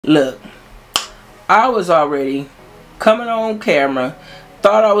Look, I was already coming on camera,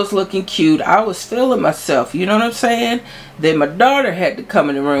 thought I was looking cute, I was feeling myself, you know what I'm saying? Then my daughter had to come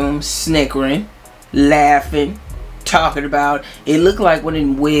in the room snickering, laughing, talking about it looked like one of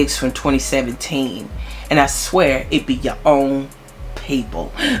them wigs from 2017, and I swear it be your own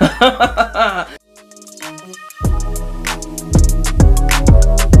people.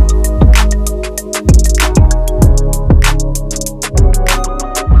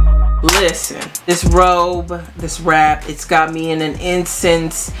 Listen, this robe, this wrap, it's got me in an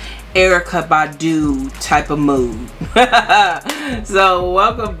incense Erykah Badu type of mood. So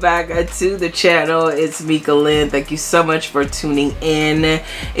welcome back to the channel. It's Mika Lynn. Thank you so much for tuning in.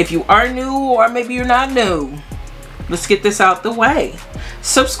 If you are new or maybe you're not new, let's get this out the way.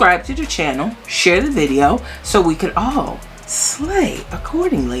 Subscribe to the channel, share the video so we could all slay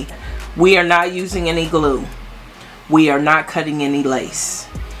accordingly. We are not using any glue. We are not cutting any lace.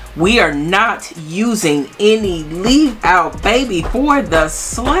 We are not using any leave out, baby, for the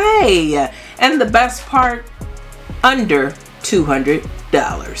slay. And the best part, under $200.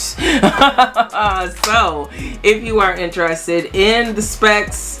 So if you are interested in the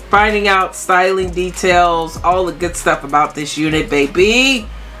specs, finding out styling details, all the good stuff about this unit, baby,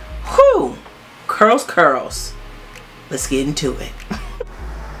 whoo, CurlsCurls. Let's get into it.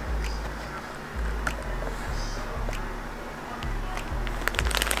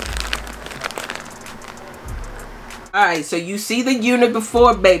 Alright, so you see the unit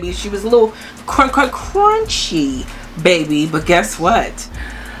before, baby. She was a little crunchy, baby. But guess what?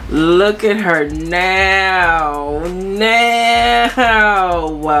 Look at her now.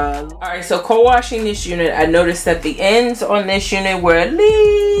 Alright, so co-washing this unit, I noticed that the ends on this unit were a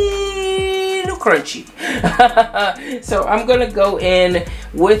little crunchy. So I'm going to go in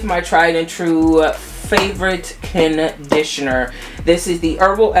with my tried and true favorite conditioner. This is the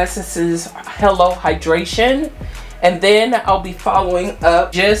Herbal Essences Hello Hydration. And then I'll be following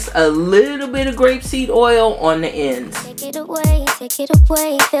up just a little bit of grapeseed oil on the ends. Take it away,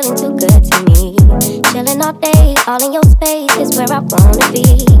 feeling too good to me. Chilling all day, all in your space is where I wanna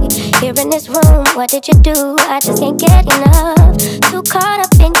be. Here in this room, what did you do? I just can't get enough. Too caught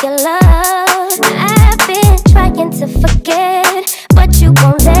up in your love. I've been trying to forget, but you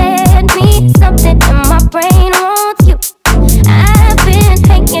won't let me. Something in my brain wants you. I've been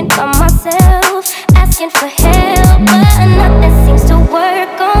hanging by myself, asking for help, but nothing seems to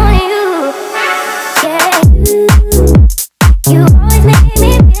work on you. Yeah, you always make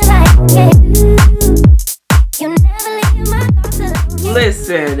me feel like, yeah, you never leave my thoughts alone.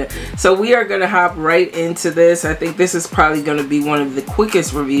 Listen, so we are gonna hop right into this. I think this is probably gonna be one of the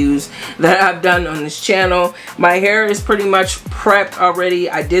quickest reviews that I've done on this channel. My hair is pretty much prepped already.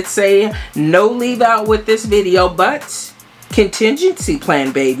 I did say no leave out with this video, but contingency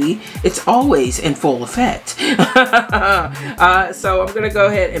plan, baby, it's always in full effect. So I'm gonna go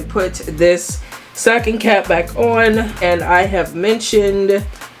ahead and put this stocking cap back on, and I have mentioned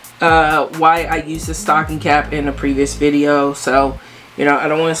why I use the stocking cap in a previous video, so you know I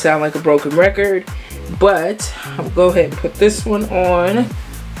don't want to sound like a broken record, but I'll go ahead and put this one on.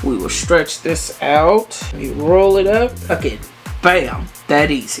 We will stretch this out, you roll it up, okay, bam, that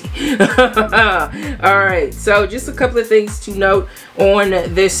easy. Alright, so just a couple of things to note on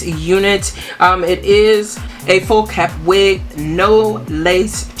this unit. It is a full cap wig, no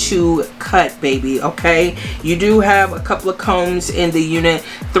lace to cut, baby, okay? You do have a couple of combs in the unit,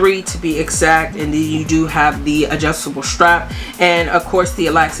 3 to be exact, and then you do have the adjustable strap, and of course the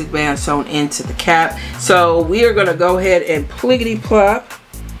elastic band sewn into the cap. So we are gonna go ahead and pliggity plop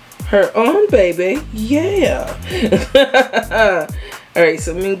her on, baby. Yeah. All right,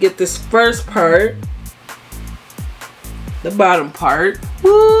 so let me get this first part, the bottom part.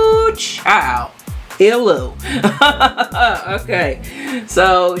 Woo, child. Hello. Okay,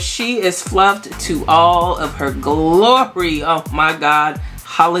 so she is fluffed to all of her glory. Oh my God.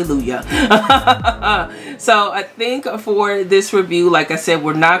 Hallelujah. So I think for this review, like I said,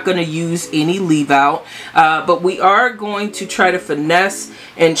 we're not going to use any leave out, but we are going to try to finesse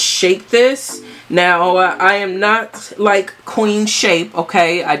and shape this. Now, I am not like Queen Shape,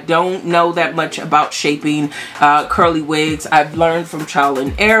 okay? I don't know that much about shaping curly wigs. I've learned from trial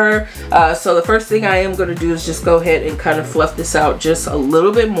and error. So the first thing I am going to do is just go ahead and kind of fluff this out just a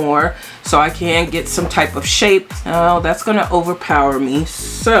little bit more so I can get some type of shape. Oh, that's going to overpower me.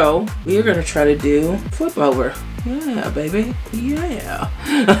 So we're going to try to do flip over. Yeah, baby. Yeah.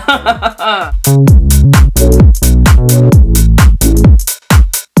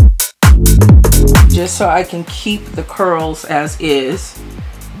 Just so I can keep the curls as is,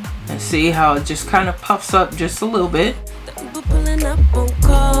 and see how it just kind of puffs up just a little bit. Pulling up on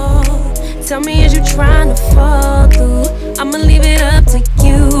call. Tell me, is you trying to fall through? I'ma leave it up to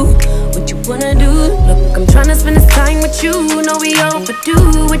you. What you wanna do? Look, I'm trying to spend this time with you. Know we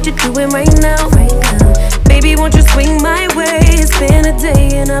overdue. What you doing right now? Baby, won't you swing my way? It's been a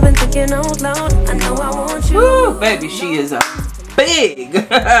day and I've been thinking out loud. I know I want you. Woo, baby, she is big.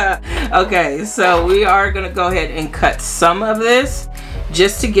 Okay, so we are gonna go ahead and cut some of this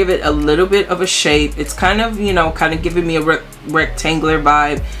just to give it a little bit of a shape. It's kind of, you know, kind of giving me a rectangular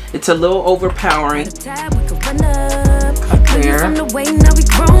vibe. It's a little overpowering. Cut there. There. And we're gonna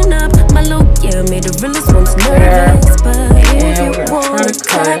try to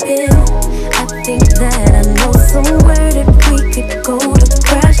cut. I think that I know somewhere that we could go to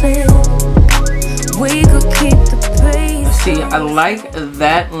crash land. We could keep the pace. See, I like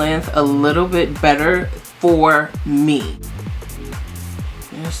that length a little bit better for me.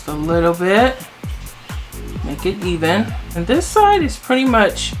 Just a little bit. Make it even. And this side is pretty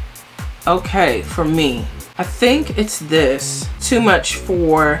much okay for me. I think it's this. Too much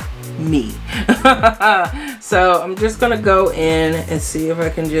for me. So I'm just gonna go in and see if I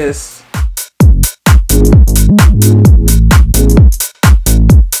can just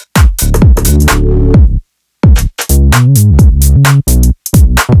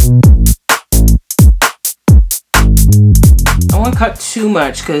cut too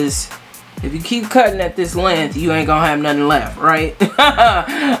much, because if you keep cutting at this length, you ain't gonna have nothing left, right?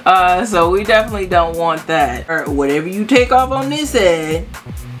 So we definitely don't want that. Or whatever you take off on this side,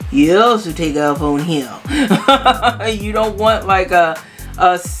 you also take off on here. You don't want like a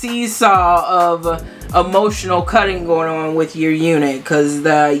seesaw of emotional cutting going on with your unit, because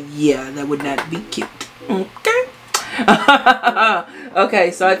yeah, that would not be cute. Okay. Okay,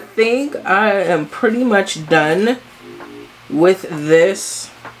 so I think I am pretty much done with this,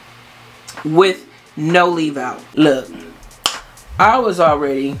 with no leave out. Look, I was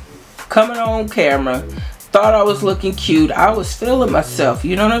already coming on camera, thought I was looking cute, I was feeling myself,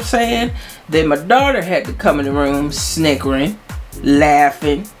 you know what I'm saying? Then my daughter had to come in the room snickering,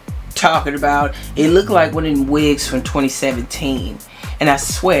 laughing, talking about it looked like one of them wigs from 2017, and I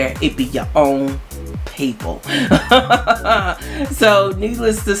swear it be your own people. So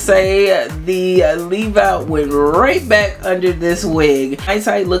needless to say, the leave out went right back under this wig.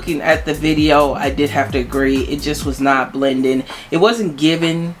 Hindsight looking at the video, I did have to agree, it just was not blending. It wasn't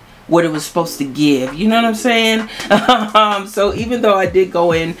giving what it was supposed to give, you know what I'm saying? So even though I did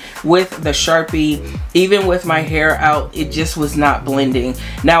go in with the Sharpie, even with my hair out, it just was not blending.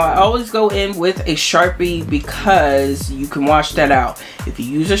 Now I always go in with a Sharpie because you can wash that out. If you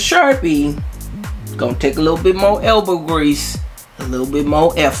use a Sharpie, it's gonna take a little bit more elbow grease, a little bit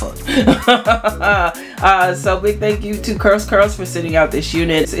more effort. So big thank you to CurlsCurls for sending out this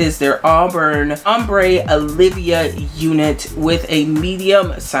unit. This is their Auburn Ombre Olivia unit with a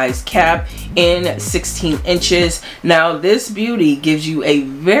medium size cap in 16 inches. Now this beauty gives you a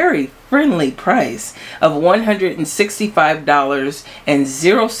very friendly price of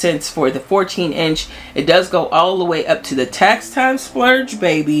 $165.00 for the 14-inch. It does go all the way up to the tax time splurge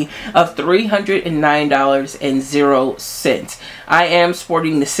baby of $309.00. I am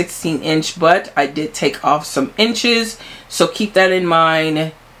sporting the 16-inch, but I did take off some inches, so keep that in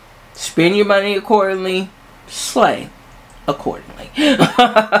mind. Spend your money accordingly, slay accordingly.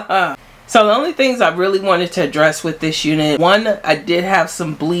 So the only things I really wanted to address with this unit, one, I did have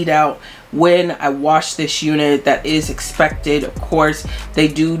some bleed out when I washed this unit. That is expected, of course. They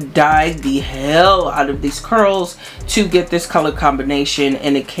do dye the hell out of these curls to get this color combination,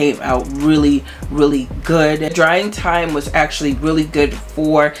 and it came out really, really good. The drying time was actually really good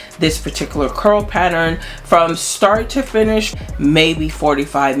for this particular curl pattern. From start to finish, maybe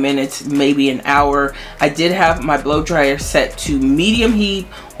 45 minutes, maybe an hour. I did have my blow dryer set to medium heat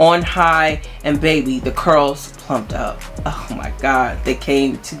on high, and baby, the curls plumped up. Oh my god, they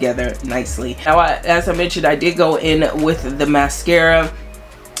came together nicely. Now as I mentioned, I did go in with the mascara.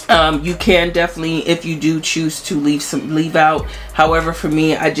 You can definitely, if you do choose to leave out, however for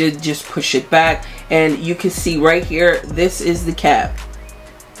me, I did just push it back, and you can see right here, this is the cap.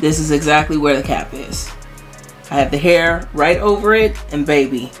 This is exactly where the cap is. I have the hair right over it, and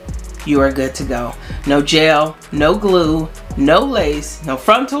baby, you are good to go. No gel, no glue, no lace, no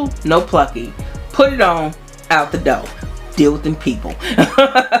frontal, no plucky. Put it on, out the door. Deal with them people.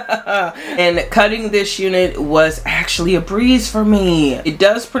 And cutting this unit was actually a breeze for me. It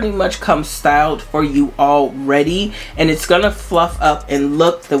does pretty much come styled for you already, and it's gonna fluff up and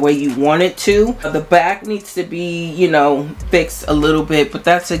look the way you want it to. The back needs to be, you know, fixed a little bit, but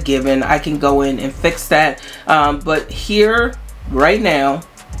that's a given. I can go in and fix that. But here, right now,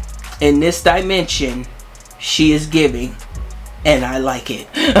 in this dimension, she is giving and I like it.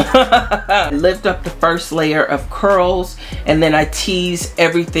 I lift up the first layer of curls, and then I tease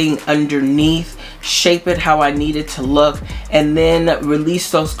everything underneath, shape it how I need it to look, and then release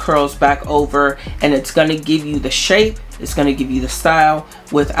those curls back over, and it's going to give you the shape, it's going to give you the style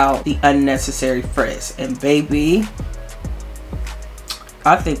without the unnecessary frizz. And baby,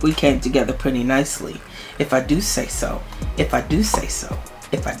 I think we came together pretty nicely, if I do say so, if I do say so.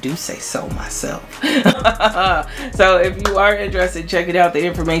 If I do say so myself. So if you are interested in checking out the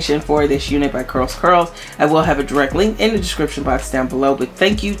information for this unit by CurlsCurls, I will have a direct link in the description box down below. But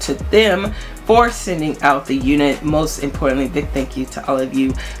thank you to them for sending out the unit. Most importantly, big thank you to all of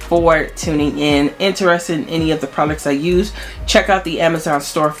you for tuning in. Interested in any of the products I use, check out the Amazon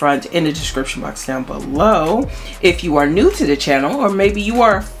storefront in the description box down below. If you are new to the channel, or maybe you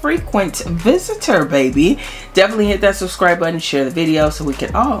are a frequent visitor, baby, definitely hit that subscribe button, share the video so we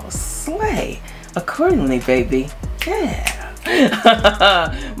can all slay accordingly, baby. Yeah.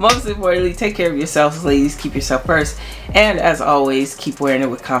 Most importantly, take care of yourselves, ladies. Keep yourself first, and as always, keep wearing it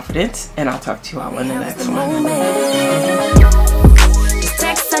with confidence, and I'll talk to you all in the next one.